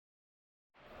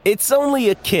It's only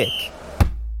a kick,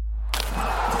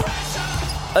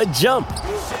 a jump,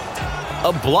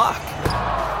 a block.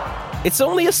 It's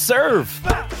only a serve.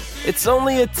 It's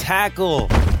only a tackle,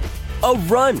 a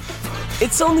run.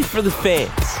 It's only for the fans.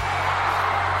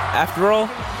 After all,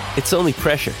 it's only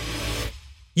pressure.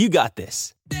 You got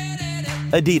this.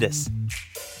 Adidas.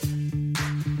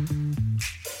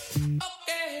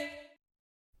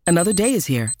 Another day is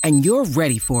here, and you're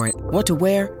ready for it. What to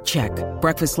wear? Check.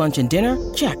 Breakfast, lunch, and dinner?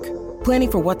 Check.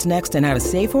 Planning for what's next and how to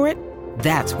save for it?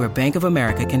 That's where Bank of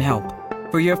America can help.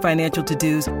 For your financial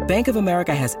to-dos, Bank of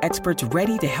America has experts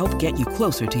ready to help get you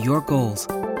closer to your goals.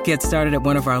 Get started at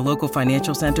one of our local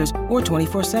financial centers or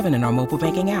 24/7 in our mobile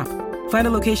banking app. Find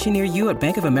a location near you at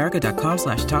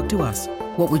bankofamerica.com/talktous.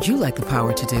 What would you like the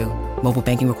power to do? Mobile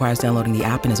banking requires downloading the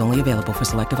app and is only available for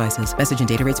select devices. Message and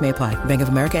data rates may apply. Bank of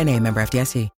America N.A., member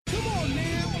FDIC.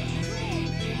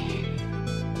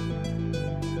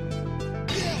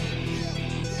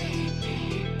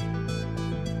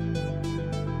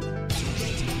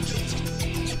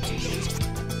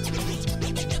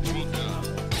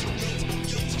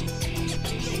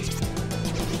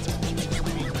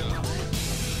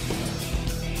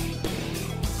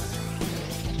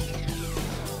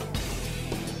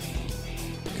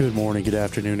 Good morning, good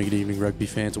afternoon, and good evening, rugby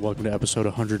fans, and welcome to episode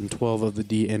 112 of the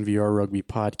DNVR Rugby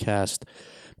Podcast.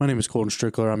 My name is Colton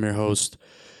Strickler. I'm your host.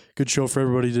 Good show for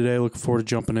everybody today. Looking forward to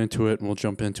jumping into it, and we'll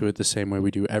jump into it the same way we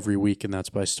do every week, and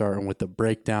that's by starting with the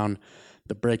breakdown.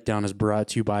 The breakdown is brought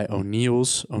to you by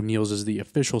O'Neill's. O'Neill's is the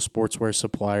official sportswear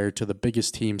supplier to the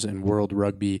biggest teams in world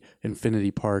rugby, Infinity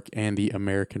Park, and the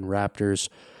American Raptors.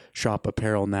 Shop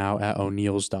apparel now at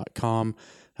O'Neills.com.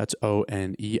 That's ONEILLS.com.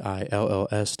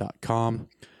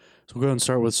 So we'll go ahead and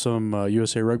start with some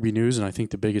USA Rugby news, and I think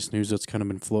the biggest news that's kind of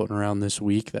been floating around this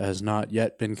week that has not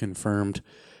yet been confirmed,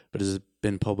 but has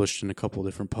been published in a couple of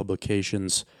different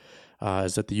publications,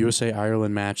 is that the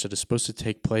USA-Ireland match that is supposed to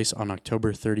take place on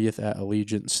October 30th at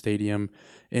Allegiant Stadium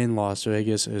in Las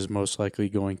Vegas is most likely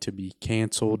going to be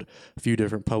canceled. A few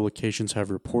different publications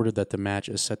have reported that the match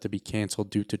is set to be canceled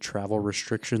due to travel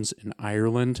restrictions in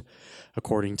Ireland.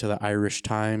 According to the Irish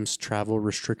Times, travel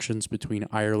restrictions between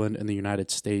Ireland and the United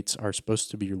States are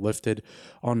supposed to be lifted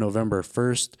on November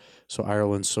 1st, so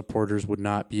Ireland's supporters would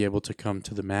not be able to come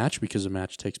to the match because the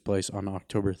match takes place on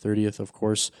October 30th, of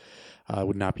course.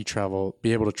 Would not be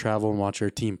able to travel and watch their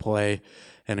team play.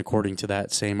 And according to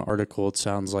that same article, it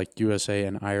sounds like USA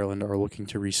and Ireland are looking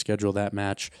to reschedule that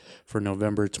match for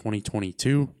November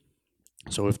 2022.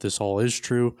 So if this all is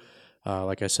true,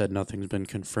 like I said, nothing's been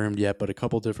confirmed yet, but a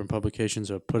couple different publications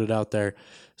have put it out there.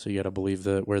 So you got to believe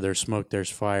that where there's smoke, there's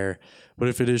fire. But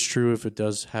if it is true, if it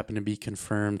does happen to be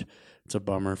confirmed, it's a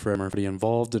bummer for everybody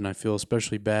involved. And I feel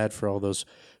especially bad for all those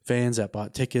fans that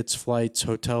bought tickets, flights,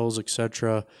 hotels,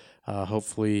 etc.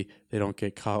 Hopefully they don't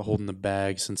get caught holding the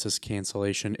bag since this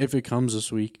cancellation, if it comes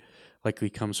this week, likely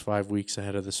comes 5 weeks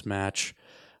ahead of this match.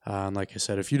 And like I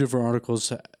said, a few different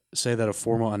articles say that a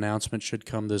formal announcement should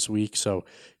come this week, so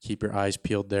keep your eyes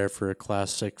peeled there for a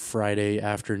classic Friday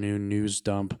afternoon news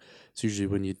dump. It's usually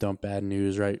when you dump bad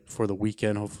news right before the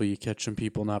weekend. Hopefully you catch some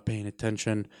people not paying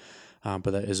attention.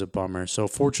 But that is a bummer. So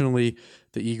fortunately,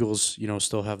 the Eagles,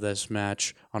 still have this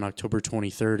match on October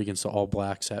 23rd against the All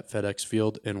Blacks at FedEx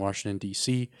Field in Washington,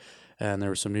 D.C., and there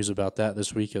was some news about that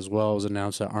this week as well. It was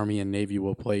announced that Army and Navy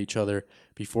will play each other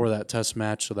before that test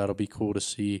match, so that'll be cool to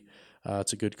see.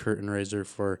 It's a good curtain raiser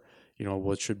for,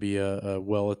 what should be a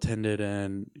well-attended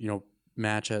and,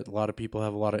 match that a lot of people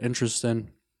have a lot of interest in.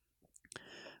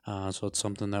 So it's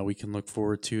something that we can look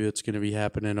forward to. It's going to be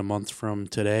happening a month from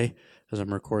today as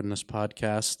I'm recording this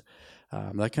podcast.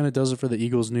 That kind of does it for the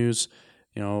Eagles news.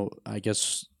 I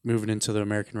guess moving into the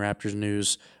American Raptors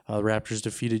news, the Raptors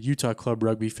defeated Utah Club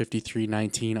Rugby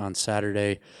 53-19 on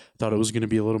Saturday. Thought it was going to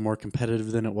be a little more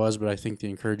competitive than it was, but I think the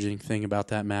encouraging thing about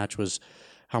that match was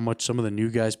how much some of the new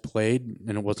guys played,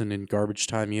 and it wasn't in garbage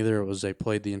time either. It was they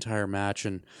played the entire match,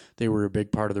 and they were a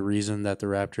big part of the reason that the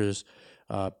Raptors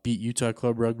beat Utah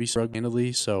Club Rugby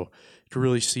handily. So you can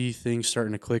really see things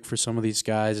starting to click for some of these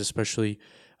guys, especially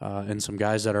and some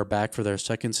guys that are back for their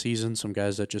second season, some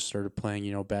guys that just started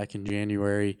playing, back in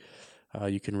January.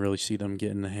 You can really see them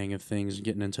getting the hang of things,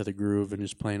 getting into the groove, and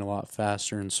just playing a lot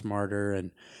faster and smarter,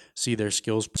 and see their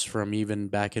skills from even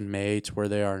back in May to where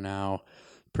they are now.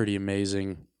 Pretty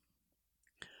amazing.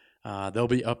 They'll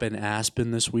be up in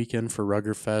Aspen this weekend for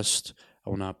Ruggerfest. I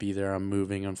will not be there. I'm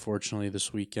moving, unfortunately,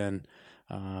 this weekend.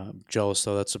 Jealous,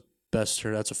 though. That's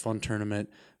a fun tournament.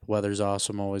 The weather's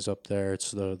awesome, always up there.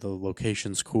 It's the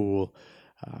location's cool.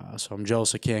 So I'm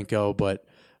jealous I can't go, but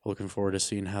looking forward to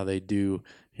seeing how they do,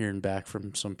 hearing back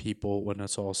from some people when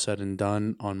it's all said and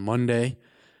done on Monday.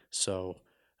 So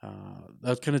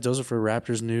that kind of does it for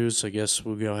Raptors news. I guess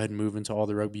we'll go ahead and move into all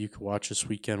the rugby you can watch this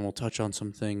weekend. We'll touch on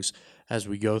some things as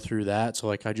we go through that. So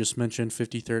like I just mentioned,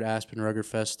 53rd Aspen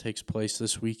Ruggerfest takes place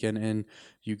this weekend in,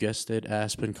 you guessed it,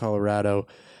 Aspen, Colorado.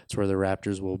 It's where the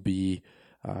Raptors will be.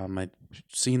 I've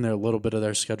seen a little bit of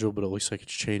their schedule, but it looks like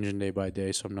it's changing day by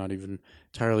day, so I'm not even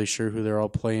entirely sure who they're all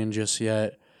playing just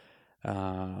yet.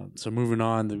 So moving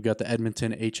on, we've got the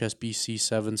Edmonton HSBC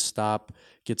 7 stop.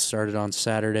 Gets started on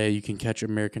Saturday. You can catch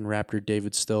American Raptor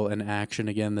David Still in action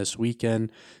again this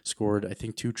weekend. Scored, I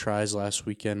think, 2 tries last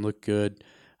weekend. Looked good.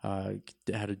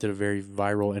 Did a very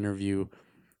viral interview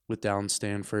with Dallin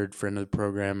Stanford, friend of the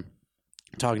program,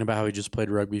 talking about how he just played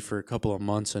rugby for a couple of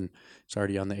months and it's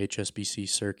already on the HSBC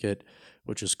circuit,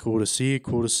 which is cool to see.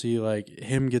 Cool to see like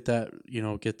him get that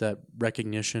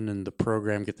recognition and the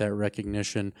program get that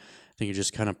recognition. I think it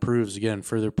just kind of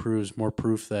further proves more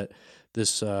proof that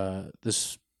this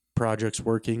project's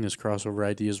working, this crossover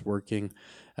idea is working,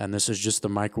 and this is just the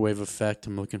microwave effect.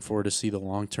 I'm looking forward to see the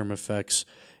long-term effects,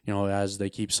 as they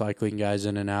keep cycling guys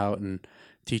in and out and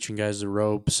teaching guys the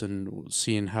ropes and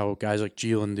seeing how guys like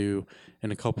Geelan do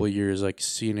in a couple of years, like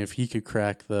seeing if he could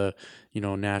crack the,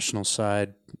 national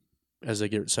side as they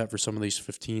get set for some of these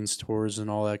 15s tours and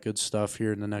all that good stuff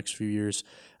here in the next few years.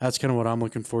 That's kind of what I'm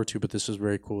looking forward to, but this is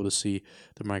very cool to see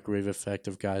the microwave effect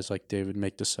of guys like David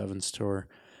make the 7s tour.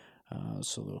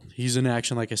 So he's in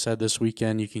action, like I said, this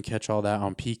weekend. You can catch all that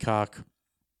on Peacock.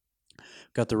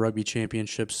 Got the Rugby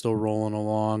Championship still rolling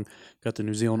along. Got the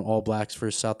New Zealand All Blacks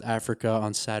versus South Africa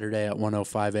on Saturday at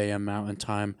 1:05 a.m. Mountain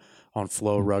Time on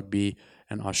Flow Rugby,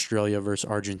 and Australia versus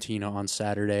Argentina on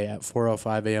Saturday at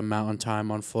 4:05 a.m. Mountain Time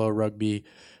on Flow Rugby.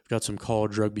 We've got some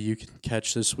college rugby you can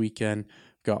catch this weekend.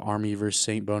 We've got Army versus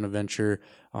St. Bonaventure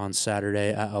on Saturday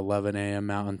at 11 a.m.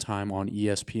 Mountain Time on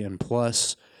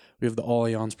ESPN+. We have the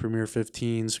Allianz Premier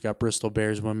 15s. We've got Bristol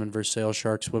Bears women versus Sale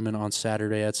Sharks women on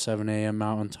Saturday at 7 a.m.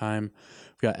 Mountain Time.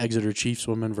 We've got Exeter Chiefs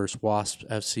women versus Wasps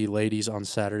FC ladies on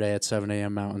Saturday at 7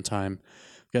 a.m. Mountain Time.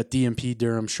 We've got DMP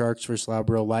Durham Sharks versus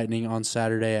Loughborough Lightning on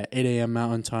Saturday at 8 a.m.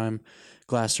 Mountain Time.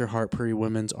 Gloucester Hart Prairie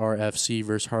women's RFC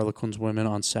versus Harlequins women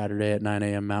on Saturday at 9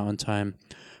 a.m. Mountain Time.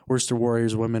 Worcester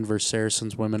Warriors women versus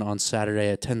Saracens women on Saturday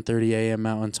at 10:30 a.m.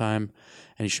 Mountain Time.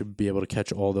 And you should be able to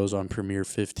catch all those on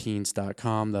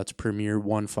Premier15s.com. That's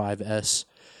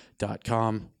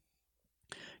Premier15s.com.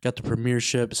 Got the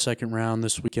Premiership second round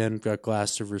this weekend. Got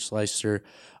Gloucester versus Leicester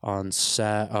on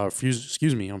Friday at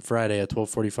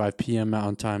 12:45 p.m.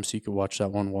 Mountain Time, so you can watch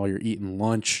that one while you're eating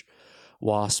lunch.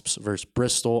 Wasps versus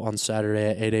Bristol on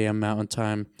Saturday at 8 a.m. Mountain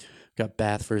Time. Got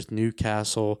Bath versus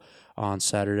Newcastle on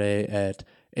Saturday at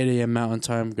 8 a.m. Mountain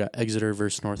Time. We've got Exeter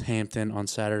versus Northampton on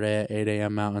Saturday at 8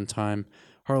 a.m. Mountain Time.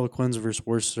 Harlequins versus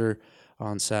Worcester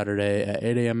on Saturday at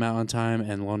 8 a.m. Mountain Time.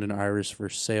 And London Irish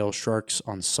versus Sale Sharks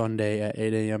on Sunday at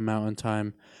 8 a.m. Mountain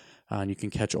Time. And you can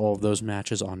catch all of those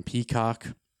matches on Peacock.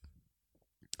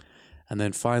 And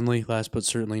then finally, last but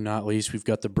certainly not least, we've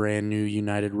got the brand new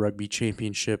United Rugby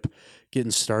Championship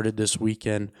getting started this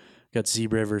weekend. We've got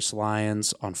Zebra versus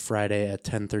Lions on Friday at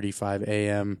 10:35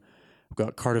 a.m. We've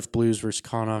got Cardiff Blues versus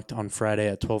Connacht on Friday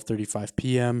at 12:35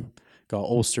 p.m. Got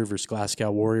Ulster versus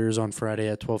Glasgow Warriors on Friday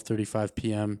at 12:35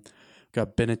 p.m. We've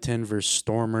got Benetton versus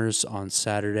Stormers on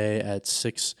Saturday at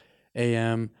 6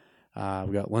 a.m.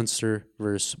 We got Leinster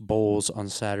versus Bowls on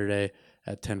Saturday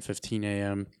at 10:15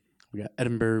 a.m. We got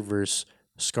Edinburgh versus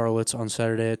Scarlets on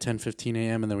Saturday at 10:15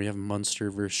 a.m. And then we have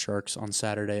Munster versus Sharks on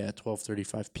Saturday at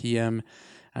 12:35 p.m.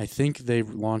 I think they've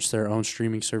launched their own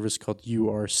streaming service called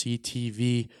URC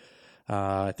TV.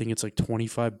 I think it's like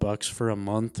 $25 for a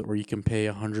month, or you can pay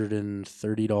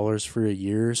 $130 for a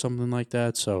year or something like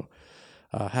that. So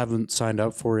haven't signed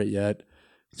up for it yet.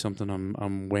 It's something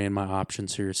I'm weighing my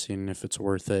options here, seeing if it's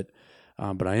worth it.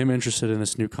 But I am interested in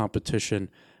this new competition,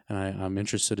 and I'm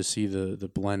interested to see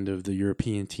the blend of the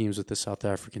European teams with the South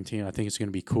African team. I think it's going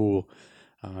to be cool.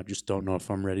 Just don't know if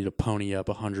I'm ready to pony up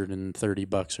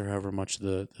 $130 or however much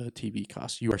the TV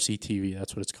costs. URC TV,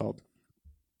 that's what it's called.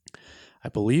 I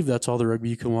believe that's all the rugby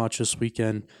you can watch this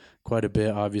weekend. Quite a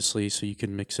bit, obviously, so you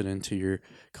can mix it into your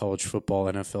college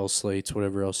football, NFL slates,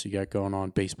 whatever else you got going on.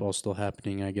 Baseball's still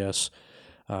happening, I guess.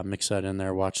 Mix that in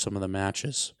there, watch some of the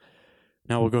matches.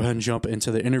 Now we'll go ahead and jump into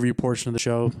the interview portion of the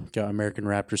show. Got American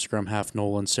Raptors scrum half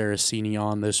Nolan Saraceni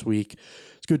on this week.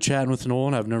 It's good chatting with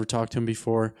Nolan. I've never talked to him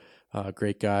before.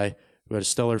 Great guy who had a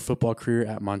stellar football career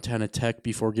at Montana Tech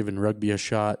before giving rugby a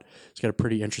shot. He's got a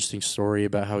pretty interesting story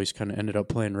about how he's kind of ended up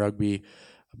playing rugby.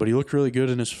 But he looked really good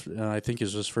in his, I think it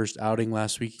was his first outing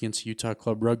last week against Utah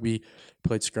Club Rugby.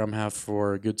 Played scrum half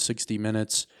for a good 60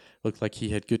 minutes. Looked like he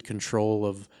had good control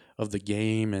of of the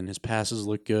game, and his passes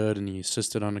looked good, and he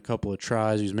assisted on a couple of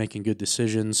tries. He was making good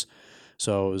decisions.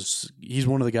 So he's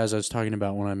one of the guys I was talking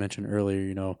about when I mentioned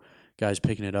earlier, guys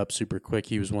picking it up super quick.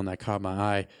 He was one that caught my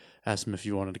eye. Asked him if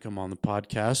he wanted to come on the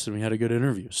podcast, and we had a good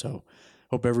interview. So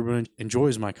hope everyone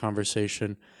enjoys my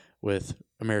conversation with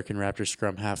American Raptors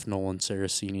scrum half Nolan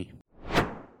Saracini.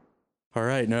 All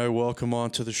right, now welcome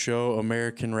on to the show,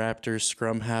 American Raptors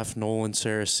scrum half Nolan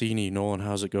Saracini. Nolan,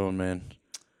 how's it going, man?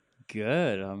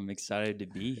 Good. I'm excited to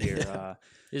be here.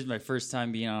 This is my first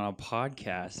time being on a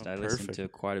podcast. I listen to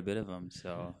quite a bit of them,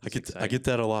 so I get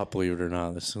that a lot, believe it or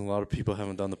not. A lot of people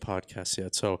haven't done the podcast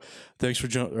yet. So thanks for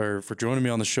joining me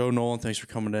on the show, Nolan. Thanks for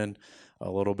coming in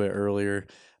a little bit earlier.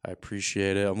 I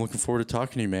appreciate it. I'm looking forward to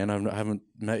talking to you, man. I haven't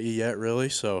met you yet, really,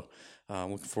 so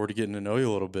I'm looking forward to getting to know you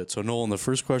a little bit. So, Nolan, the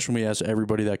first question we ask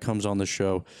everybody that comes on the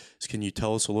show is, can you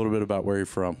tell us a little bit about where you're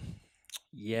from?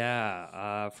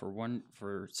 Yeah.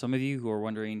 For some of you who are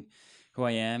wondering who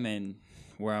I am and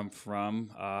where I'm from,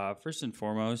 first and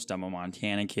foremost, I'm a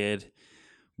Montana kid,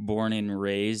 born and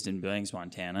raised in Billings,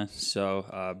 Montana.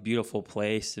 So, beautiful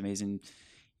place, amazing,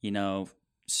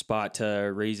 spot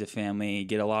to raise a family.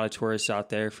 Get a lot of tourists out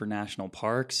there for national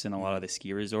parks and a lot of the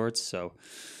ski resorts. So,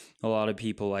 a lot of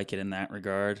people like it in that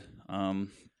regard.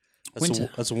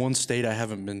 That's one state I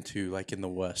haven't been to, like in the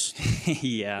West.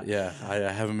 Yeah. Yeah, I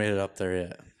haven't made it up there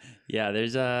yet. Yeah,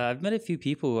 I've met a few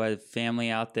people who have family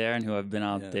out there and who have been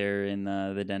out there in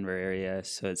the Denver area.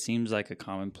 So it seems like a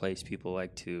common place people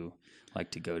like to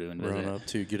go to and visit. Run up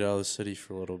to, get out of the city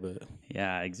for a little bit.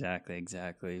 Yeah,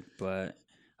 exactly. But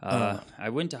I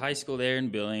went to high school there in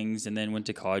Billings and then went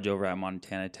to college over at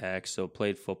Montana Tech. So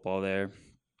played football there.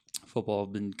 Football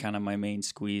has been kind of my main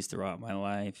squeeze throughout my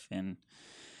life. And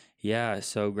yeah,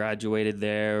 so graduated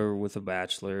there with a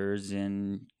bachelor's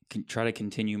and try to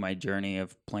continue my journey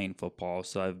of playing football.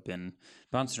 So I've been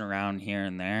bouncing around here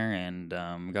and there and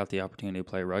got the opportunity to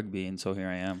play rugby. And so here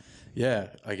I am. Yeah,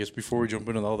 I guess before we jump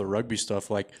into all the rugby stuff,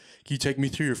 can you take me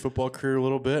through your football career a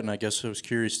little bit? And I guess I was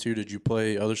curious too, did you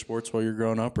play other sports while you were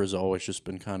growing up, or has it always just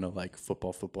been kind of like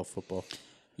football?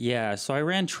 Yeah, so I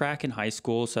ran track in high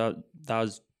school. So that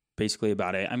was basically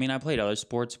about it. I mean, I played other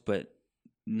sports, but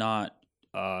not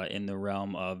in the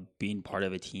realm of being part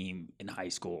of a team in high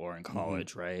school or in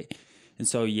college, right? And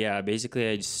so, yeah, basically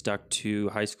I just stuck to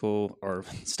high school or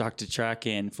stuck to track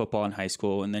and football in high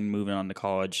school, and then moving on to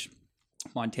college.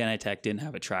 Montana Tech didn't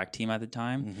have a track team at the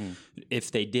time.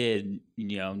 If they did,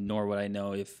 nor would I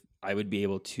know if I would be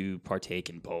able to partake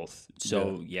in both.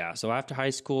 So, so after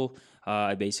high school,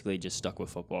 I basically just stuck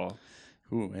with football.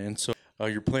 Cool, man. So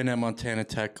you're playing at Montana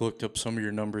Tech. Looked up some of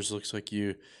your numbers. Looks like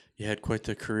you had quite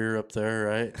the career up there,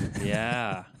 right?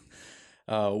 Yeah.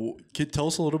 Tell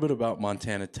us a little bit about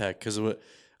Montana Tech, because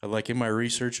in my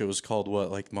research, it was called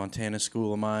Montana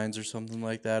School of Mines or something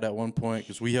like that at one point,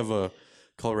 because we have a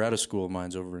Colorado School of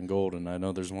Mines over in Golden. I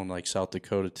know there's one like South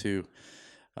Dakota too.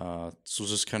 So I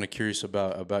was just kind of curious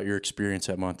about your experience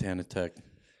at Montana Tech.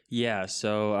 Yeah,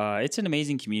 so it's an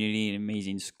amazing community, an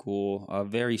amazing school, a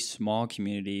very small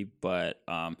community, but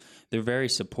they're very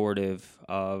supportive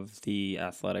of the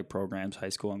athletic programs, high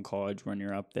school and college, when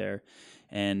you're up there.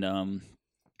 And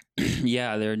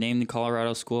they're named the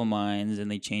Colorado School of Mines,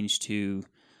 and they changed to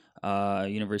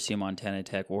University of Montana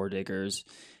Tech Ore Diggers.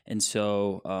 And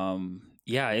so,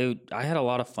 I had a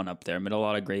lot of fun up there, met a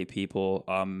lot of great people,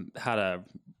 had a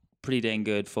pretty dang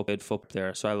good football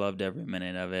there, so I loved every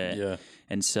minute of it. Yeah.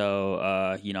 And so,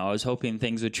 I was hoping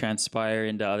things would transpire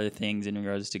into other things in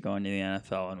regards to going to the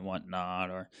NFL and whatnot,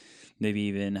 or maybe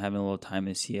even having a little time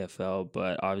in CFL,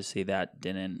 but obviously that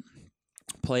didn't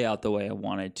play out the way I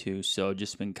wanted to, so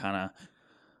just been kind of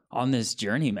on this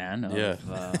journey, man,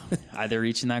 of either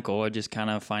reaching that goal or just kind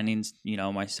of finding,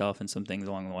 myself and some things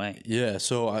along the way. Yeah,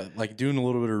 so I doing a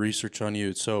little bit of research on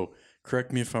you, so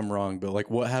correct me if I'm wrong, but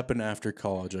what happened after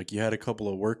college? You had a couple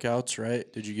of workouts,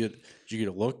 right? Did you get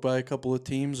a look by a couple of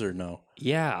teams or no?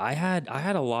 Yeah, I had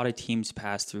a lot of teams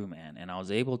pass through, man, and I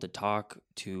was able to talk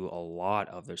to a lot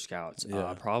of their scouts.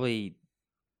 Probably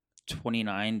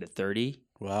 29 to 30.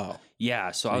 Wow. Yeah,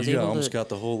 so I was able to almost got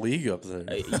the whole league up there.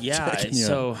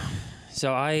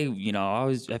 So I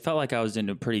felt like I was in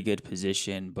a pretty good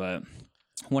position, but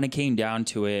when it came down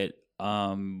to it,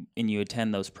 and you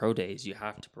attend those pro days, you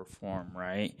have to perform,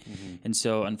 right? And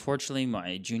so unfortunately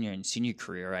my junior and senior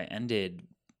career, I ended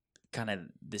kind of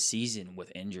the season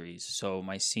with injuries. So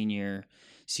my senior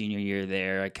year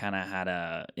there, I kind of had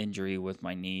a injury with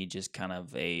my knee, just kind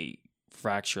of a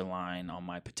fracture line on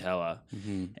my patella.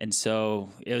 And so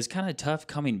it was kind of tough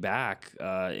coming back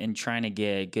and trying to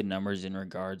get good numbers in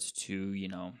regards to,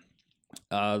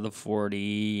 the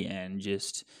 40 and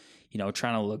just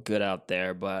trying to look good out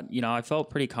there. But, I felt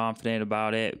pretty confident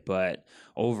about it. But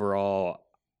overall,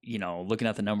 looking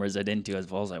at the numbers, I didn't do as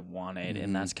well as I wanted.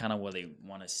 And that's kind of what they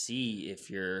want to see if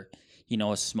you're,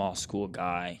 a small school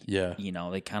guy. Yeah.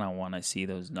 They kind of want to see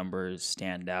those numbers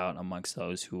stand out amongst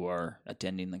those who are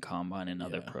attending the combine and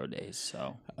other pro days.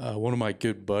 So one of my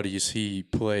good buddies, he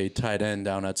played tight end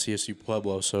down at CSU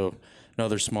Pueblo, so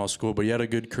another small school, but he had a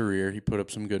good career. He put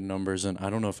up some good numbers, and I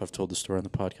don't know if I've told the story on the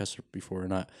podcast before or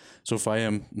not. So if I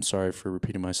am, I'm sorry for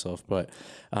repeating myself, but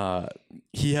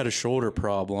he had a shoulder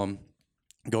problem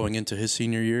going into his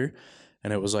senior year.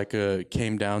 And it was like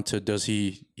came down to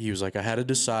he was like, I had to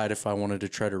decide if I wanted to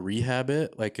try to rehab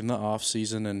it like in the off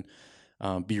season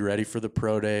and be ready for the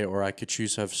pro day, or I could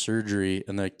choose to have surgery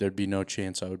and like there'd be no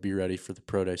chance I would be ready for the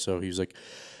pro day. So he was like,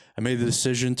 I made the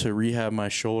decision to rehab my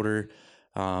shoulder.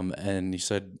 And he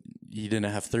said he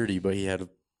didn't have 30, but he had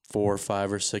 4 or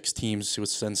 5 or 6 teams. He would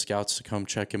send scouts to come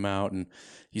check him out. And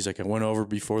he's like, I went over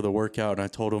before the workout and I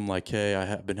told him like, hey, I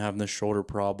have been having this shoulder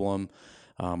problem.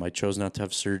 I chose not to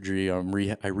have surgery. I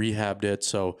rehabbed it,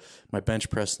 so my bench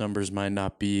press numbers might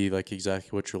not be like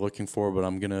exactly what you're looking for, but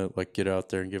I'm gonna like get out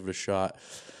there and give it a shot.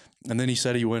 And then he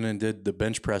said he went and did the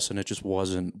bench press, and it just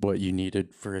wasn't what you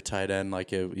needed for a tight end.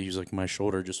 Like he was like, my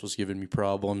shoulder just was giving me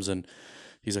problems, and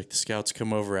he's like, the scouts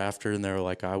come over after, and they're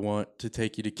like, I want to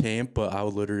take you to camp, but I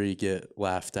would literally get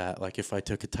laughed at. Like if I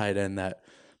took a tight end that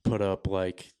put up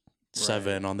like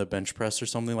 7 on the bench press or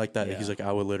something like that. Yeah. He's like,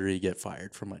 I would literally get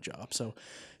fired from my job. So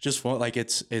just like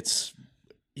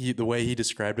the way he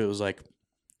described it was like,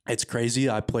 it's crazy.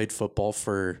 I played football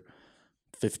for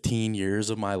 15 years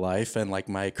of my life, and like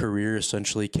my career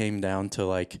essentially came down to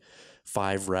like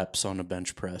 5 reps on a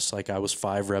bench press. Like I was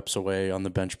 5 reps away on the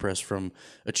bench press from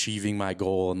achieving my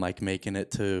goal and like making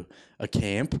it to a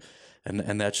camp.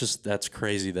 And that's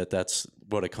crazy that's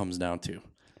what it comes down to.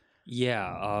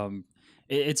 Yeah.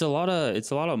 It's a lot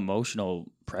of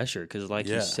emotional pressure because, like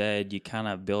you said, you kind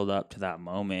of build up to that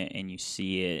moment and you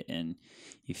see it and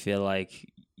you feel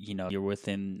like, you're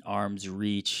within arm's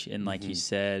reach. And like you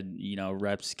said,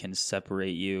 reps can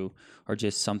separate you, or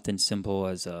just something simple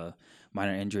as a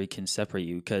minor injury can separate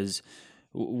you. Because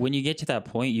when you get to that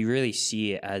point, you really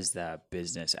see it as that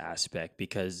business aspect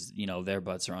because, their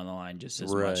butts are on the line just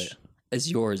as much as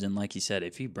yours. And like you said,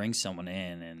 if you bring someone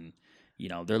in and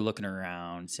they're looking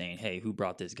around saying, hey, who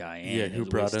brought this guy in? Yeah, who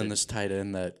brought in this tight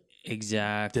end that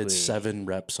did 7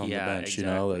 reps on the bench,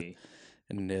 exactly.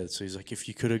 So he's like, if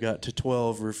you could have got to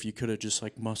 12 or if you could have just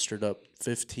like mustered up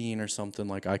 15 or something,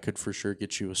 like I could for sure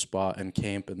get you a spot in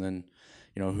camp. And then,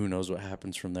 who knows what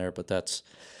happens from there. But that's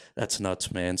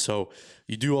nuts, man. So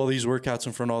you do all these workouts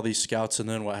in front of all these scouts, and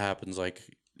then what happens? Like,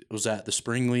 was that the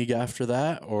spring league after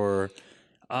that, or...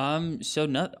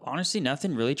 honestly,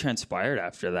 nothing really transpired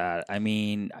after that. I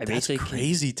mean, that's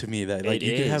crazy to me that like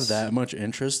you could have that much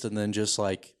interest and then just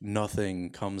like nothing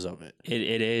comes of it.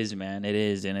 It is, man. It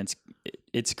is, and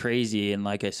it's crazy. And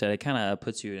like I said, it kind of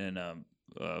puts you in a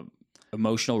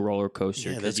emotional roller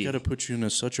coaster. Yeah, that's got to put you in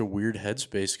such a weird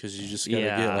headspace because you just got to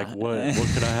get like, what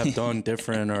could I have done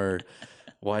different, or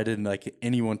why didn't like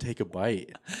anyone take a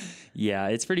bite? Yeah,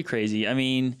 it's pretty crazy. I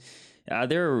mean.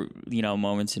 There are,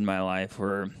 moments in my life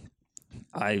where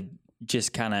I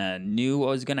just kind of knew what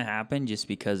was going to happen just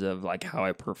because of like how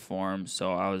I performed.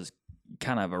 So I was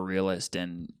kind of a realist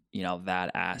in,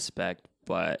 that aspect.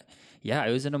 But yeah,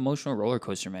 it was an emotional roller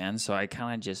coaster, man. So I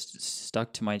kind of just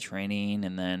stuck to my training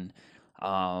and then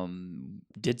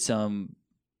did some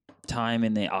time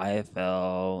in the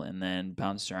IFL and then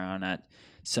bounced around at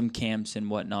some camps and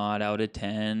whatnot I would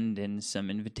attend, and some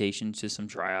invitations to some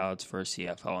tryouts for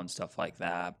CFL and stuff like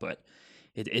that. But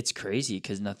it's crazy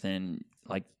because nothing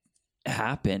like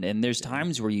happened. And there's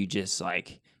times where you just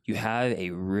like, you have a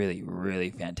really,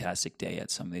 really fantastic day at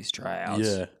some of these tryouts.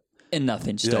 Yeah. And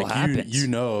nothing still happens.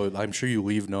 I'm sure you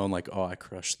leave knowing like, oh, I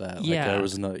crushed that. Yeah. Like I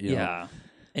was not, know.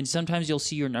 And sometimes you'll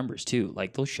see your numbers too.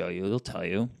 Like they'll show you, they'll tell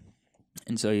you.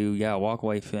 And so you walk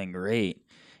away feeling great.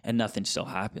 And nothing still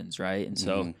happens, right? And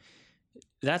so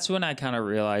that's when I kind of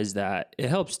realized that it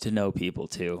helps to know people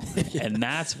too. And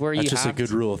that's where that's just a good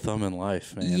rule of thumb in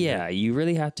life, man. Yeah, you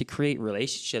really have to create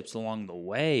relationships along the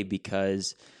way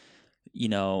because,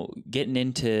 getting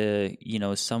into,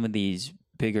 some of these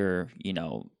bigger,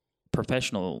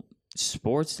 professional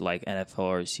sports like NFL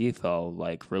or CFL,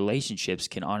 like relationships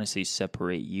can honestly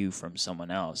separate you from someone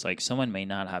else. Like someone may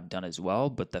not have done as well,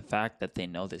 but the fact that they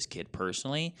know this kid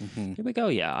personally, they're like, oh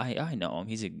yeah, I know him.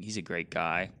 He's a great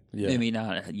guy. maybe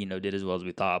not, did as well as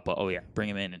we thought, but bring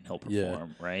him in and he'll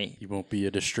perform, right? He won't be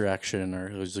a distraction, or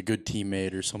he's a good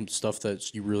teammate, or some stuff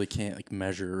that you really can't like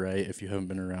measure, right? If you haven't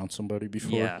been around somebody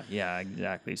before. Yeah,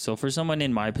 exactly. So for someone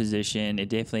in my position, it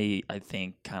definitely, I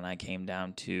think, kind of came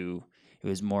down to, it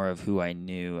was more of who I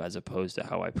knew as opposed to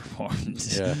how I performed.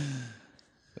 Yeah.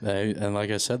 And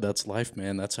like I said, that's life,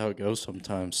 man. That's how it goes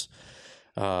sometimes.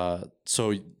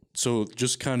 So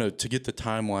just kind of to get the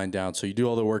timeline down. So you do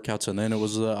all the workouts, and then it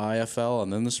was the IFL,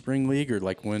 and then the spring league, or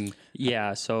like when?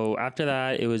 Yeah. So after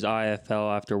that, it was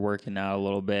IFL after working out a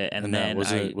little bit, and then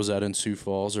was that in Sioux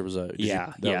Falls, or was that?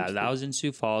 That was in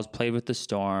Sioux Falls. Played with the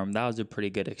Storm. That was a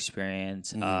pretty good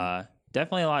experience.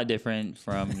 Definitely a lot different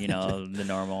from the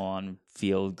normal on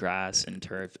field grass and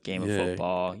turf game of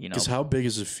football. Because how big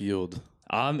is the field?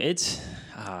 It's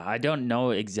I don't know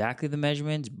exactly the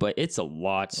measurements, but it's a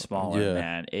lot smaller,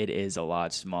 man. It is a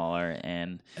lot smaller,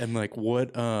 and like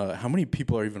what? How many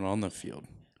people are even on the field?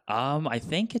 I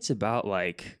think it's about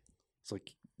it's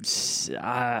like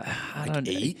I don't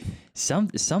know, 8,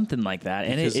 something like that,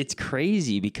 and it's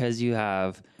crazy because you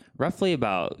have roughly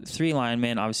about 3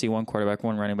 linemen, obviously 1 quarterback,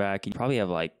 1 running back, and you probably have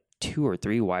like 2 or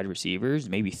 3 wide receivers,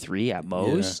 maybe 3 at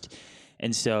most,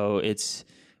 and so it's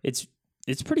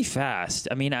pretty fast.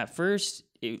 I mean, at first,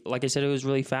 like I said, it was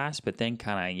really fast, but then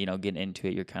kind of, getting into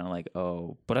it, you're kind of like,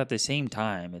 oh. But at the same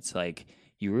time, it's like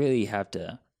you really have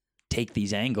to take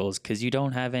these angles because you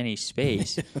don't have any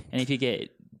space. And if you get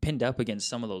pinned up against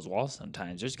some of those walls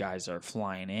sometimes, there's guys that are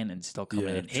flying in and still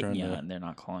coming and hitting you, and they're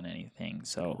not calling anything.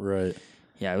 So,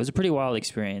 yeah, it was a pretty wild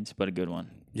experience, but a good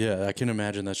one. Yeah, I can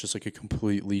imagine that's just like a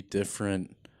completely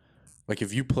different, like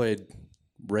if you played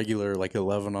regular like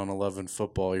 11-on-11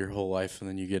 football your whole life, and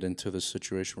then you get into this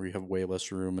situation where you have way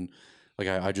less room, and like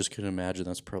I just couldn't imagine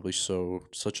that's probably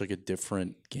such like a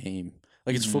different game.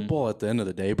 Like it's football at the end of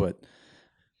the day, but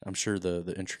I'm sure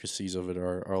the intricacies of it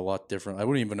are a lot different. I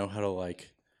wouldn't even know how to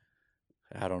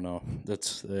I don't know.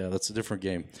 That's a different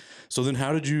game. So then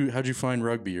how'd you find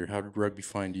rugby, or how did rugby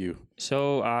find you?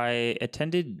 So I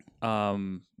attended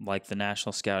like the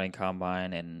National Scouting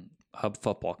Combine and Hub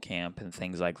Football Camp and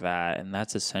things like that, and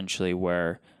that's essentially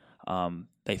where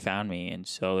they found me. And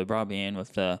so they brought me in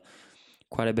with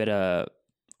quite a bit of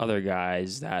other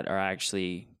guys that are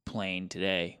actually playing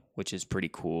today, which is pretty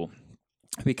cool.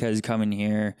 Because coming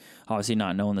here, obviously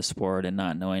not knowing the sport and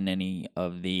not knowing any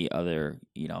of the other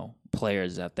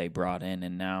players that they brought in,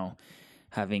 and now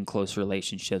having close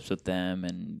relationships with them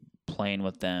and playing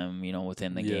with them,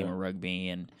 within the game of rugby,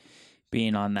 and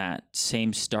being on that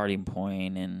same starting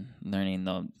point and learning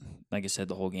like I said,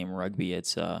 the whole game of rugby,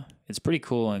 it's pretty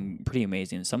cool and pretty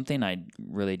amazing. Something I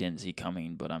really didn't see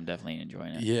coming, but I'm definitely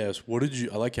enjoying it. Yes.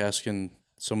 I like asking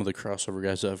some of the crossover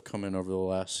guys that have come in over the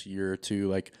last year or two,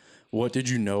 like, what did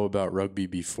you know about rugby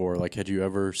before? Like, had you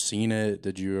ever seen it?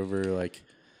 Did you ever like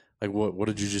what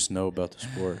did you just know about the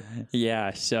sport?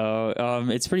 Yeah. So,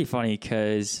 it's pretty funny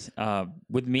because,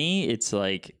 with me, it's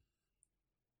like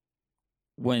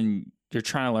when you're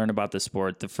trying to learn about the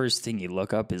sport, the first thing you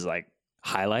look up is like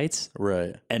highlights.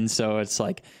 Right. And so it's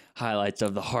like highlights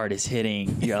of the hardest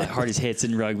hardest hits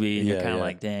in rugby. And you're kind of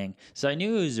like, dang. So I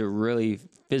knew it was a really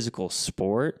physical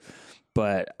sport,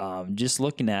 but just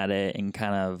looking at it and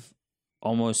kind of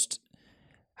almost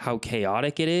how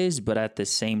chaotic it is, but at the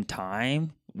same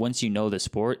time, once you know the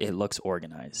sport, it looks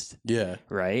organized. Yeah.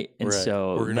 Right. And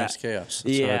so organized chaos.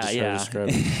 That's how I describe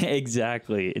it.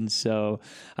 Exactly. And so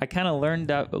I kind of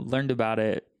learned about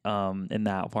it in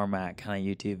that format, kind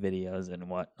of YouTube videos and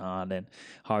whatnot. And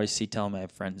obviously telling my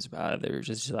friends about it, they were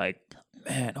just like,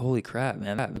 man, holy crap,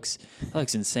 man, that looks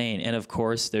insane. And of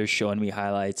course, they're showing me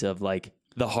highlights of like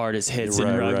the hardest hits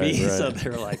in rugby. Right. So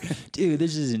they're like, dude,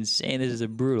 this is insane. This is a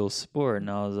brutal sport.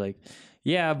 And I was like,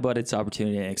 yeah, but it's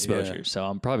opportunity and exposure, so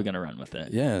I'm probably going to run with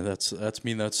it. Yeah, that's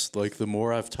like the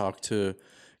more I've talked to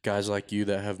guys like you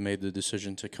that have made the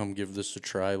decision to come give this a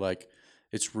try, like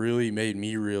it's really made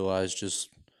me realize just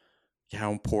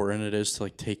how important it is to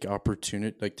take the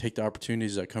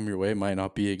opportunities that come your way. It might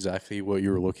not be exactly what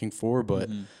you were looking for, but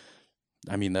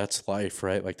I mean, that's life,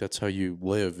 right? Like that's how you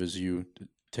live, is you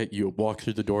walk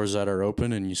through the doors that are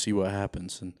open and you see what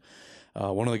happens. And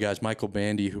one of the guys, Michael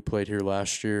Bandy, who played here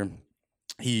last year,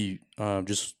 he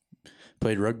just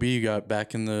played rugby. He got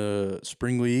back in the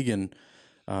spring league, and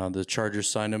the Chargers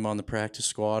signed him on the practice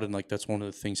squad. And that's one of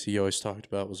the things he always talked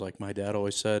about, was like, my dad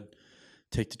always said,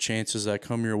 take the chances that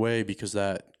come your way, because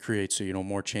that creates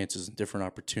more chances and different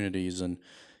opportunities, and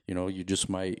you just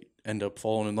might end up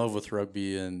falling in love with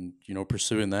rugby and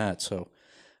pursuing that. So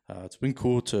it's been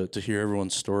cool to hear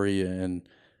everyone's story, and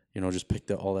just pick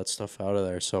all that stuff out of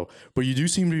there. So, but you do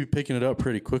seem to be picking it up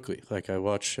pretty quickly. Like I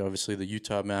watched, obviously, the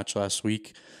Utah match last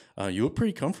week. You look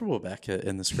pretty comfortable back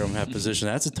in the scrum half position.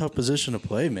 That's a tough position to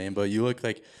play, man. But you look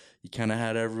like you kind of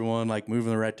had everyone like moving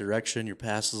in the right direction. Your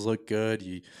passes look good.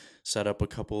 You set up a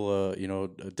couple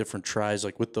of, different tries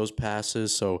like with those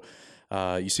passes. So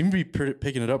you seem to be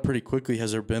picking it up pretty quickly.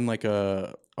 Has there been like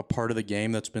a part of the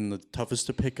game that's been the toughest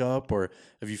to pick up, or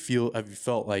have you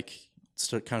felt like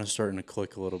kind of starting to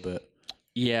click a little bit?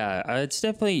 Yeah, it's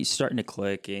definitely starting to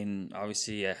click, and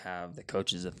obviously I have the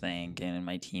coaches to thank and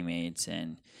my teammates,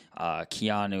 and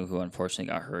Keanu, who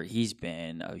unfortunately got hurt. He's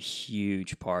been a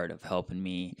huge part of helping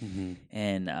me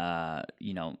and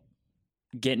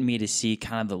getting me to see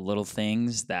kind of the little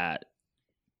things that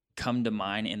come to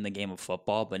mind in the game of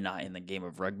football, but not in the game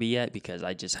of rugby yet, because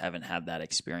I just haven't had that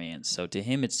experience. So to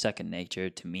him, it's second nature.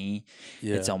 To me,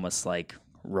 it's almost like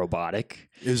robotic.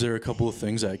 Is there a couple of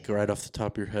things that right off the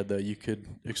top of your head that you could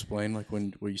explain, like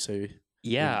what you say?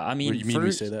 Yeah, I mean, what do you mean when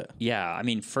you say that? Yeah, I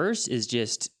mean, first is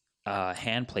just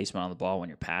hand placement on the ball when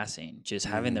you're passing. Just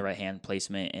having the right hand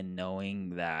placement and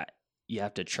knowing that you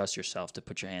have to trust yourself to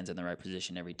put your hands in the right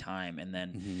position every time. And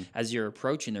then as you're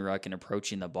approaching the ruck and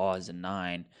approaching the ball as a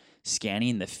 9,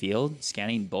 scanning the field,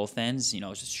 scanning both ends,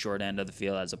 just short end of the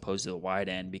field as opposed to the wide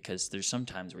end, because there's some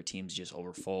times where teams just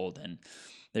overfold, and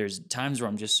there's times where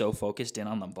I'm just so focused in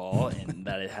on the ball and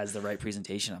that it has the right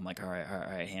presentation. I'm like, all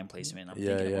right, hand placement. I'm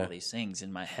thinking of all these things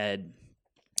in my head.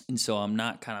 And so I'm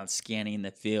not kind of scanning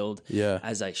the field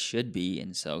as I should be.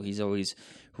 And so he's always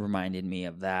reminded me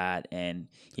of that, and,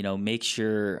 make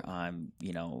sure I'm,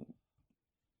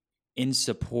 in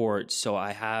support, so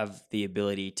I have the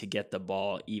ability to get the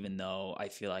ball, even though I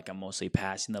feel like I'm mostly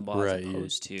passing the ball as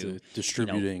opposed to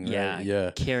distributing,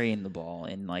 carrying the ball,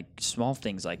 and like small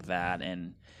things like that.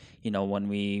 And when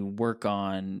we work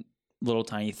on little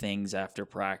tiny things after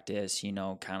practice,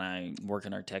 kind of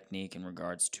working our technique in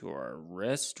regards to our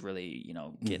wrist, really,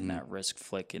 getting that wrist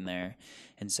flick in there.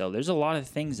 And so there's a lot of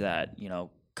things that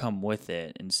come with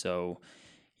it, and so.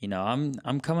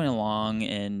 I'm coming along,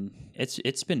 and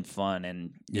it's been fun,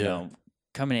 and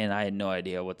coming in, I had no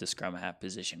idea what the scrum half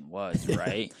position was,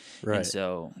 right? Right. And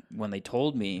so when they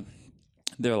told me,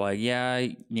 they're like,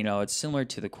 it's similar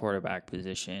to the quarterback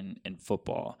position in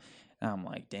football. And I'm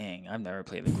like, dang, I've never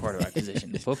played the quarterback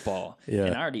position in football.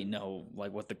 And I already know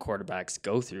like what the quarterbacks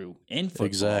go through in football.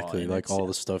 Exactly, like all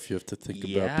the stuff you have to think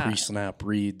about, pre-snap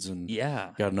reads, and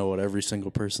got to know what every single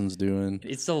person's doing.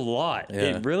 It's a lot.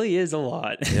 It really is a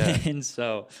lot. And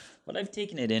so, but I've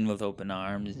taken it in with open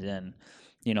arms, and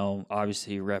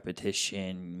obviously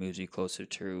repetition moves you closer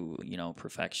to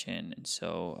perfection. And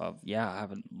so, I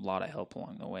have a lot of help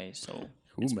along the way. So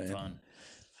it's been fun.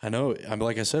 I know.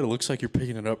 Like I said, it looks like you're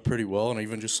picking it up pretty well, and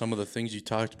even just some of the things you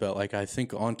talked about. Like I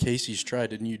think on Casey's try,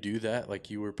 didn't you do that?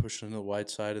 Like you were pushing to the wide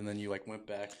side, and then you like went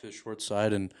back to the short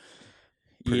side and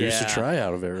produced a try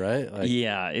out of it, right? Like,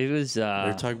 it was. They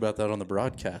were talking about that on the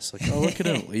broadcast. Like, oh, look at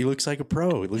him. He looks like a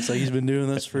pro. He looks like he's been doing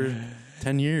this for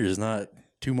 10 years, not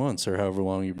 2 months or however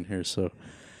long you've been here. So,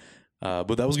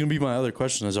 but that was gonna be my other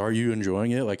question: is are you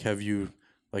enjoying it? Like, have you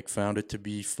like found it to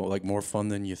be more fun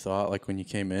than you thought? Like when you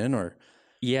came in, or?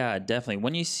 Yeah, definitely.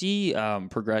 When you see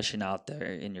progression out there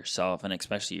in yourself, and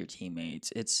especially your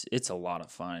teammates, it's a lot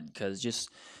of fun, because just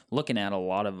looking at a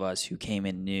lot of us who came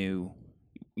in new,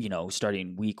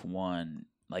 starting week 1,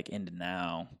 like into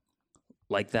now,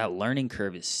 like that learning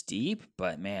curve is steep,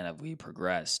 but man, have we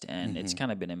progressed, and it's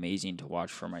kind of been amazing to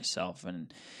watch for myself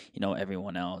and,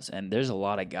 everyone else. And there's a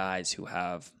lot of guys who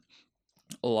have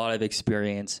a lot of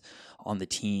experience on the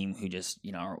team who just,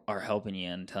 are helping you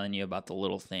and telling you about the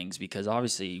little things, because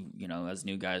obviously, as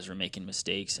new guys, we're making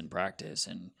mistakes in practice,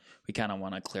 and we kind of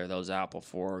want to clear those out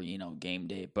before, game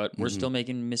day, but we're still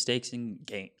making mistakes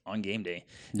on game day.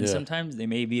 And sometimes they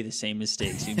may be the same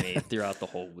mistakes you made throughout the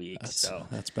whole week.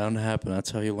 That's bound to happen.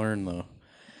 That's how you learn, though.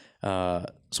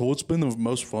 So what's been the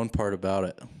most fun part about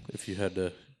it? If you had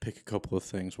to pick a couple of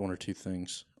things, 1 or 2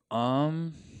 things.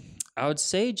 I would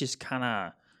say just kind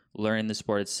of learning the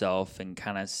sport itself, and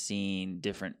kind of seeing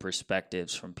different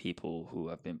perspectives from people who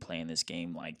have been playing this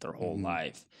game like their whole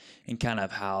life, and kind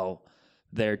of how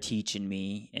they're teaching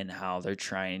me and how they're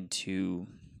trying to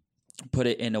put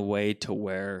it in a way to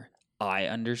where I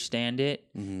understand it,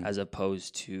 as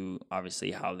opposed to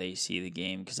obviously how they see the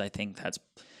game. Because I think that's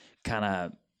kind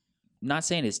of, not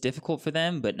saying it's difficult for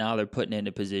them, but now they're putting in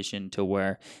a position to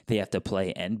where they have to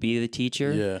play and be the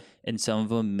teacher. Yeah. And some of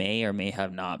them may or may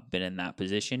have not been in that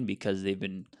position, because they've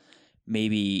been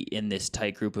maybe in this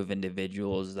tight group of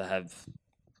individuals that have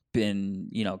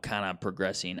been, kind of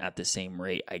progressing at the same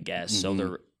rate, I guess. So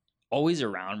they're always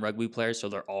around rugby players, so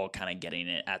they're all kind of getting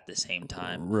it at the same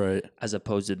time, Right. as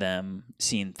opposed to them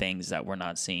seeing things that we're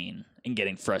not seeing and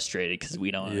getting frustrated because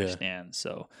we don't Yeah. understand.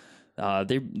 So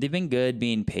they've been good,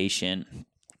 being patient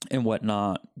and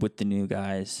whatnot with the new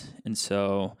guys, and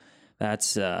so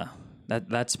that's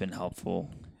been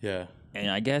helpful. Yeah. And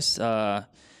I guess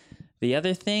the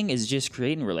other thing is just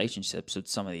creating relationships with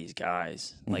some of these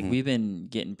guys. Like, we've been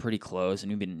getting pretty close,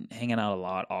 and we've been hanging out a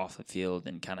lot off the field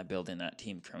and kind of building that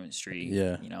team chemistry,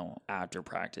 Yeah. after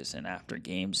practice and after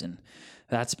games. And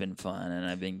that's been fun. And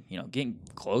I've been, getting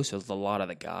close with a lot of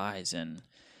the guys and,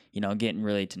 getting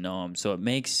really to know them. So it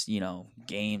makes,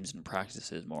 games and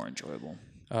practices more enjoyable.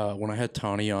 When I had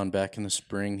Tawny on back in the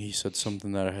spring, he said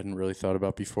something that I hadn't really thought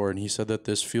about before, and he said that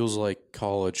this feels like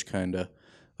college, kind of.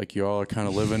 Like, you all are kind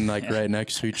of living, like, right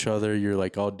next to each other. You're,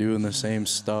 like, all doing the same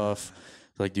stuff.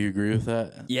 Like, do you agree with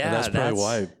that? Yeah. That's probably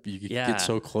why you get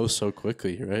so close so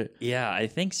quickly, right? Yeah, I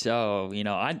think so.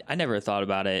 I never thought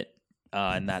about it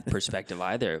in that perspective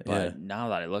either. But now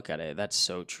that I look at it, that's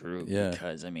so true. Yeah.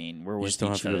 Because, we're You with just don't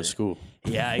have each to other. go to school.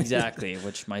 Yeah, exactly,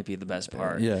 which might be the best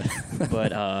part. Yeah.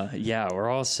 But, we're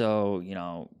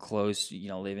also, close,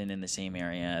 living in the same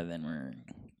area. Then we're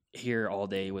here all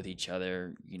day with each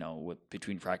other,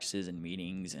 between practices and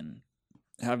meetings and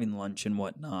having lunch and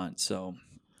whatnot. So,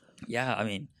 yeah,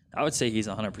 I would say he's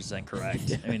 100%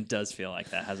 correct. It does feel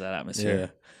like that, has that atmosphere. Yeah.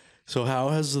 So how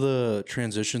has the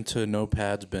transition to no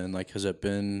pads been? Like, has it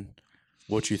been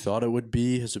what you thought it would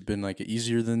be? Has it been, like,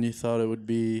 easier than you thought it would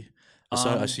be?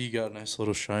 I see you got a nice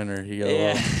little shiner. You got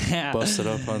a little busted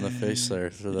up on the face there.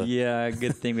 For the, yeah,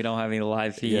 good thing we don't have any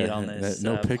live feed on this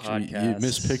no picture. podcast. You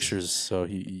missed pictures, so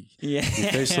your Yeah.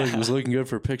 face was looking good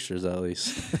for pictures at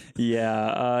least.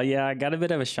 I got a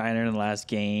bit of a shiner in the last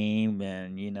game,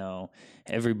 and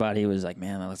everybody was like,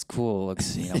 "Man, that looks cool.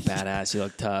 Looks badass. You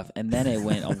look tough." And then it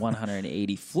went a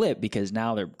 180 flip because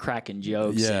now they're cracking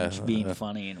jokes and being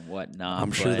funny and whatnot.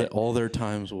 I'm sure that all their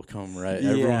times will come, right?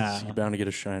 Yeah. Everyone's bound to get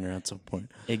a shiner at some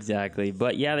point. Exactly.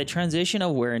 But yeah, the transition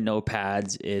of wearing no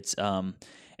pads, it's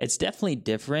definitely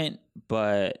different,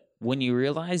 but when you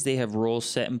realize they have rules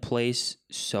set in place,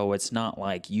 so it's not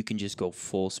like you can just go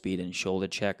full speed and shoulder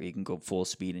check, or you can go full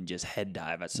speed and just head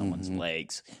dive at someone's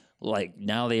legs. Like,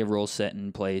 now they have rules set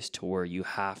in place to where you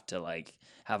have to, like,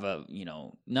 have a,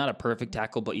 not a perfect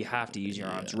tackle, but you have to use your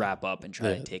arms, wrap up, and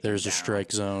try to take There's them a down.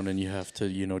 strike zone, and you have to,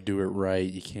 do it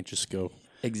right. You can't just go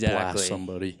Exactly. blast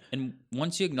somebody. And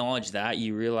once you acknowledge that,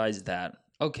 you realize that,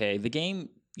 okay, the game,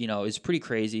 is pretty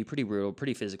crazy, pretty brutal,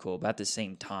 pretty physical, but at the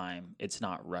same time, it's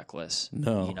not reckless.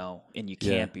 No. And you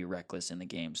can't be reckless in the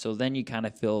game. So then you kind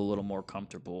of feel a little more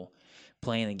comfortable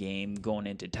playing the game, going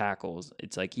into tackles.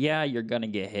 It's like, yeah, you're going to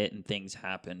get hit and things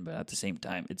happen, but at the same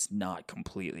time, it's not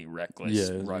completely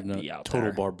reckless rugby out total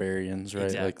there. barbarians, right?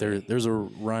 Exactly. Like, there's a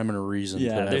rhyme and a reason to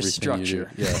everything there's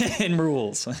structure you do. Yeah. and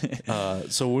rules.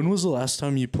 So when was the last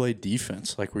time you played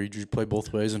defense? Like, did you play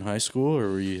both ways in high school, or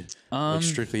were you like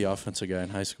strictly offensive guy in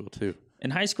high school too? In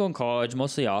high school and college,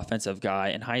 mostly offensive guy.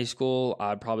 In high school,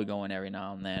 I'd probably go in every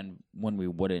now and then when we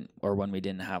wouldn't, or when we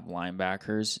didn't have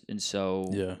linebackers. And so,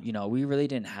 we really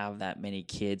didn't have that many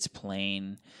kids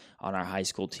playing on our high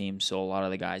school team. So a lot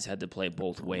of the guys had to play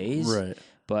both ways. Right.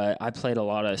 But I played a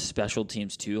lot of special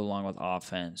teams too, along with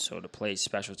offense. So to play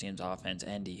special teams, offense,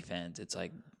 and defense, it's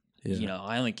like,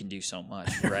 I only can do so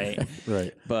much, right?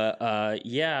 Right. But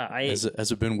Has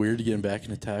it been weird getting back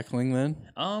into tackling then?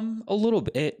 A little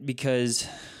bit, because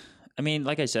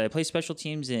like I said, I played special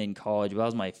teams in college, but that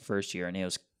was my first year, and it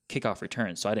was kickoff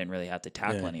return, so I didn't really have to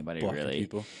tackle anybody really.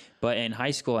 People. But in high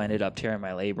school, I ended up tearing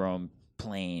my labrum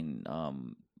playing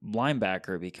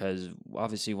linebacker, because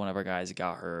obviously one of our guys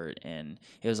got hurt, and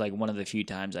it was like one of the few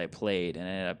times I played, and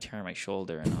I ended up tearing my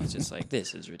shoulder, and I was just like,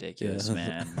 this is ridiculous,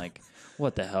 man. Like,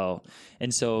 what the hell?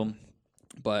 And so,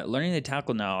 but learning to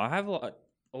tackle now, I have a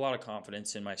lot of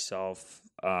confidence in myself,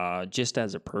 just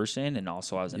as a person and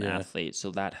also as an athlete,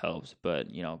 so that helps. But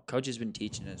coach has been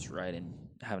teaching us right and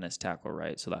having us tackle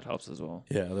right, so that helps as well.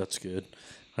 Yeah, that's good.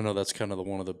 I know that's kind of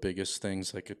one of the biggest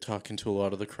things. Like, talking to a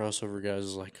lot of the crossover guys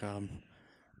is like,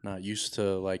 not used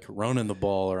to like running the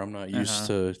ball, or I'm not used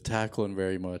to tackling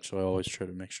very much. So I always try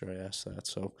to make sure I ask that.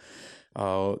 So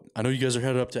I know you guys are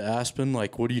headed up to Aspen.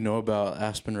 Like, what do you know about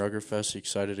Aspen Ruggerfest? You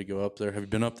excited to go up there? Have you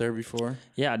been up there before?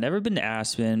 Yeah, I've never been to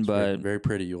Aspen, but Very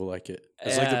pretty. You'll like it.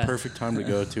 It's like the perfect time to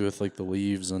go to, with like the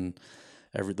leaves and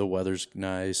the weather's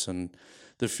nice, and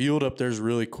the field up there is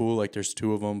really cool. Like, there's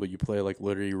two of them, but you play like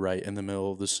literally right in the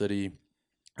middle of the city,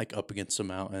 like up against the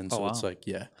mountains. So it's like,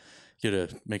 you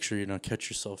gotta make sure you don't catch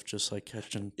yourself just like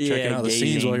checking out the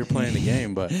scenes while you're playing the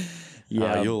game, but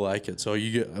you'll like it. So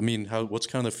what's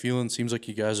kind of the feeling? Seems like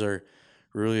you guys are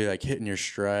really like hitting your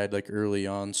stride like early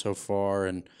on so far,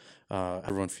 and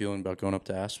everyone feeling about going up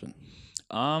to Aspen?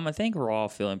 I think we're all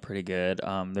feeling pretty good.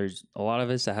 There's a lot of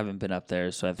us that haven't been up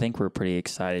there, so I think we're pretty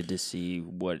excited to see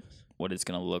what it's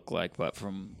going to look like. But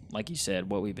from, like you said,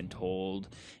 what we've been told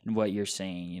and what you're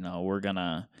saying, we're going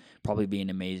to probably be in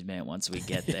amazement once we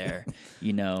get there,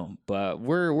 But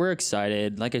we're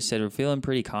excited. Like I said, we're feeling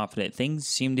pretty confident. Things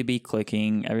seem to be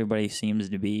clicking. Everybody seems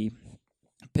to be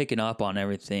picking up on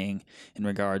everything in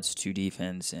regards to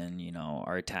defense and,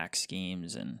 our attack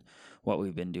schemes and what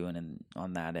we've been doing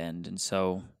on that end. And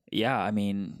so, yeah, I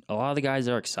mean, a lot of the guys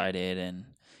are excited and,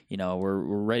 we're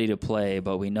ready to play,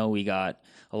 but we know we got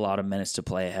a lot of minutes to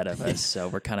play ahead of us. So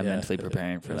we're kind of mentally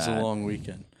preparing for that. It's a long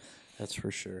weekend. That's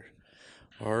for sure.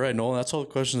 All right, Nolan, that's all the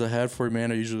questions I had for you,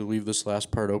 man. I usually leave this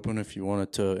last part open if you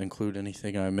wanted to include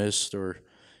anything I missed or,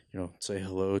 say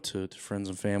hello to friends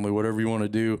and family, whatever you want to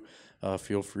do.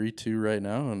 Feel free to right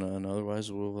now, and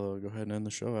otherwise we'll go ahead and end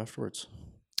the show afterwards.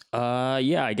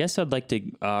 Yeah, I guess I'd like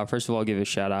to first of all give a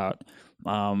shout out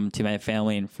to my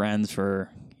family and friends for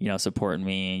supporting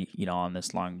me on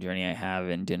this long journey I have,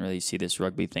 and didn't really see this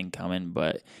rugby thing coming,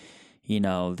 but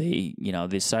they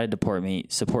decided to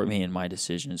support me in my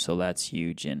decision, so that's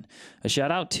huge. And a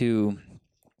shout out to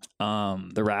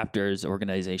the Raptors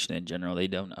organization in general. They've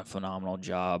done a phenomenal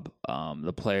job.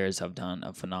 The players have done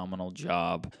a phenomenal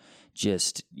job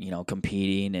just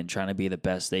competing and trying to be the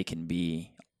best they can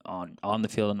be on the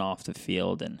field and off the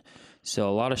field. And so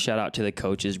a lot of shout out to the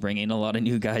coaches bringing a lot of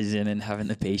new guys in and having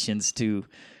the patience to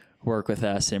work with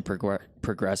us and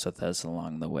progress with us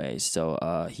along the way.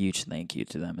 So huge thank you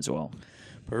to them as well.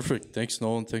 Perfect. Thanks,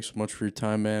 Nolan. Thanks so much for your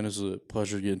time, man. It was a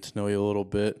pleasure getting to know you a little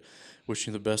bit.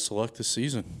 Wishing you the best of luck this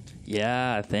season.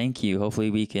 Yeah, thank you.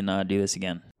 Hopefully we can do this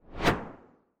again.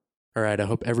 All right, I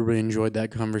hope everybody enjoyed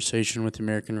that conversation with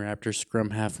American Raptors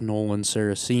scrum half Nolan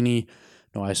Saracini.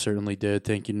 No, I certainly did.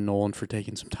 Thank you to Nolan for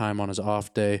taking some time on his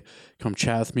off day. Come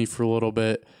chat with me for a little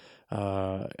bit.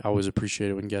 I always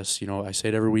appreciate it when guests, I say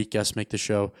it every week, guests make the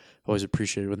show. I always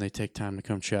appreciate it when they take time to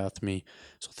come chat with me.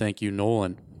 So thank you,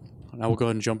 Nolan. Now we'll go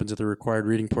ahead and jump into the required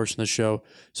reading portion of the show.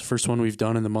 It's the first one we've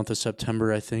done in the month of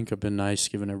September, I think. I've been nice,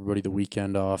 giving everybody the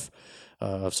weekend off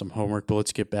of some homework, but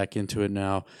let's get back into it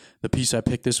now. The piece I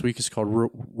picked this week is called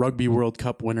Rugby World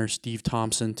Cup winner Steve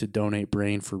Thompson to donate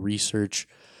brain for research.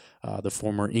 The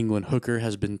former England hooker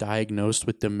has been diagnosed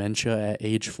with dementia at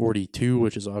age 42,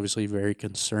 which is obviously very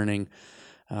concerning,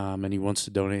 and he wants to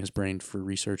donate his brain for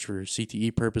research for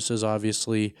CTE purposes,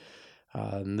 obviously.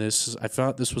 And I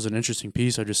thought this was an interesting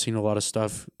piece. I've just seen a lot of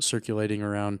stuff circulating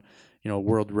around,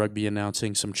 World Rugby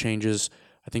announcing some changes,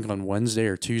 I think on Wednesday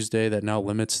or Tuesday, that now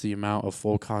limits the amount of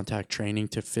full contact training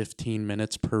to 15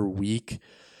 minutes per week.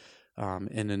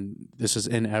 And then this is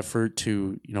in effort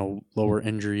to, lower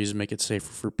injuries, make it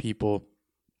safer for people.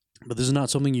 But this is not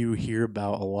something you hear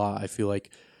about a lot. I feel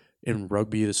like in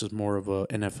rugby, this is more of a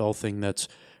NFL thing that's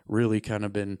really kind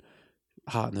of been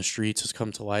hot in the streets, has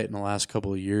come to light in the last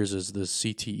couple of years, is the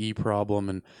CTE problem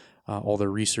and all the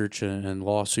research and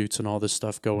lawsuits and all this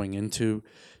stuff going into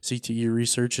CTE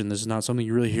research. And this is not something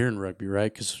you really hear in rugby,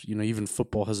 right? Because, even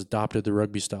football has adopted the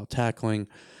rugby style tackling.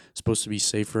 It's supposed to be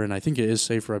safer, and I think it is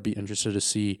safer. I'd be interested to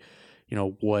see,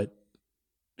 what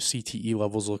CTE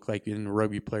levels look like in a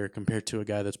rugby player compared to a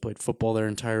guy that's played football their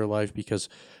entire life, because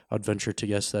I'd venture to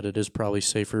guess that it is probably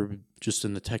safer just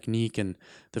in the technique and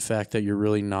the fact that you're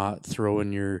really not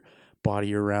throwing your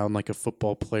body around like a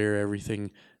football player.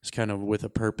 Everything is kind of with a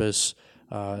purpose.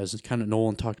 As kind of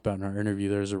Nolan talked about in our interview,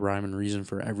 there's a rhyme and reason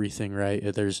for everything, right?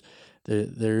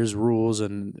 There's rules,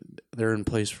 and they're in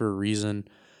place for a reason.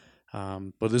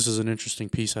 But this is an interesting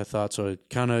piece, I thought. So it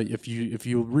kind of, if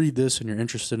you read this and you're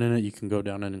interested in it, you can go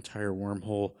down an entire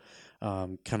wormhole,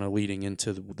 kind of leading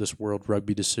into this World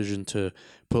Rugby decision to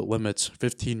put limits,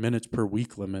 15 minutes per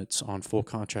week limits on full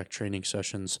contact training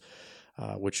sessions,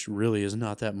 which really is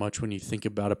not that much when you think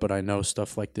about it. But I know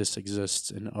stuff like this exists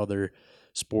in other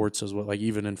sports as well. Like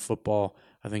even in football,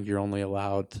 I think you're only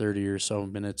allowed 30 or so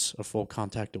minutes of full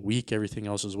contact a week. Everything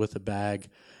else is with a bag.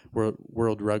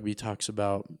 World Rugby talks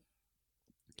about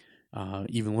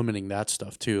even limiting that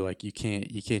stuff too. Like you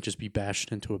can't just be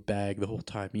bashed into a bag the whole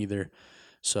time either.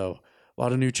 So a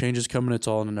lot of new changes coming. It's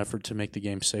all in an effort to make the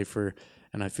game safer.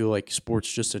 And I feel like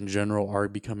sports just in general are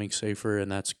becoming safer,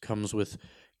 and that comes with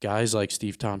guys like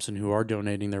Steve Thompson who are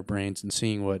donating their brains and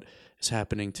seeing what is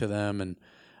happening to them, and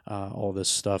all this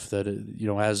stuff that,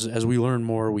 as we learn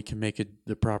more, we can make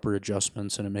the proper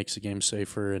adjustments, and it makes the game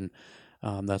safer. And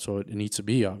that's what it needs to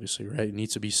be, obviously, right? It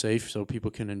needs to be safe so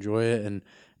people can enjoy it and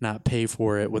not pay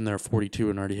for it when they're 42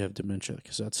 and already have dementia,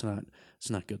 because it's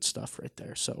not good stuff right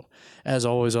there. So as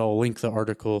always, I'll link the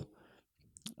article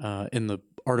in the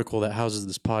article that houses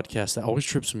this podcast that always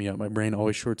trips me up. My brain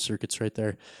always short circuits right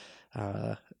there.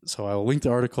 So I will link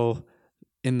the article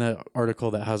in the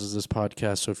article that houses this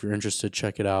podcast. So if you're interested,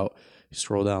 check it out. You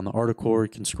scroll down the article, or you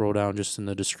can scroll down just in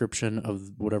the description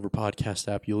of whatever podcast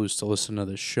app you use to listen to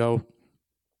this show.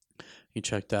 You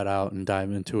check that out and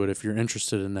dive into it if you're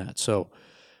interested in that. So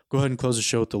go ahead and close the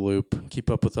show with the loop. Keep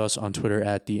up with us on Twitter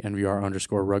at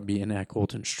 @DNVR_rugby and at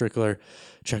Colton Strickler.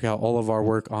 Check out all of our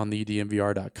work on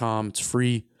thednvr.com. It's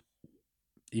free.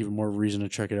 Even more reason to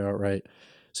check it out, right?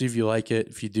 See if you like it.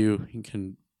 If you do, you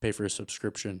can pay for a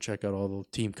subscription. Check out all the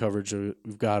team coverage that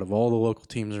we've got of all the local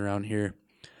teams around here.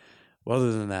 Well,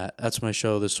 other than that, that's my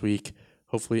show this week.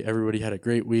 Hopefully everybody had a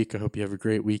great week. I hope you have a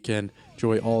great weekend.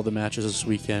 Enjoy all the matches this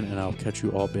weekend, and I'll catch you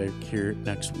all back here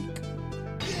next week.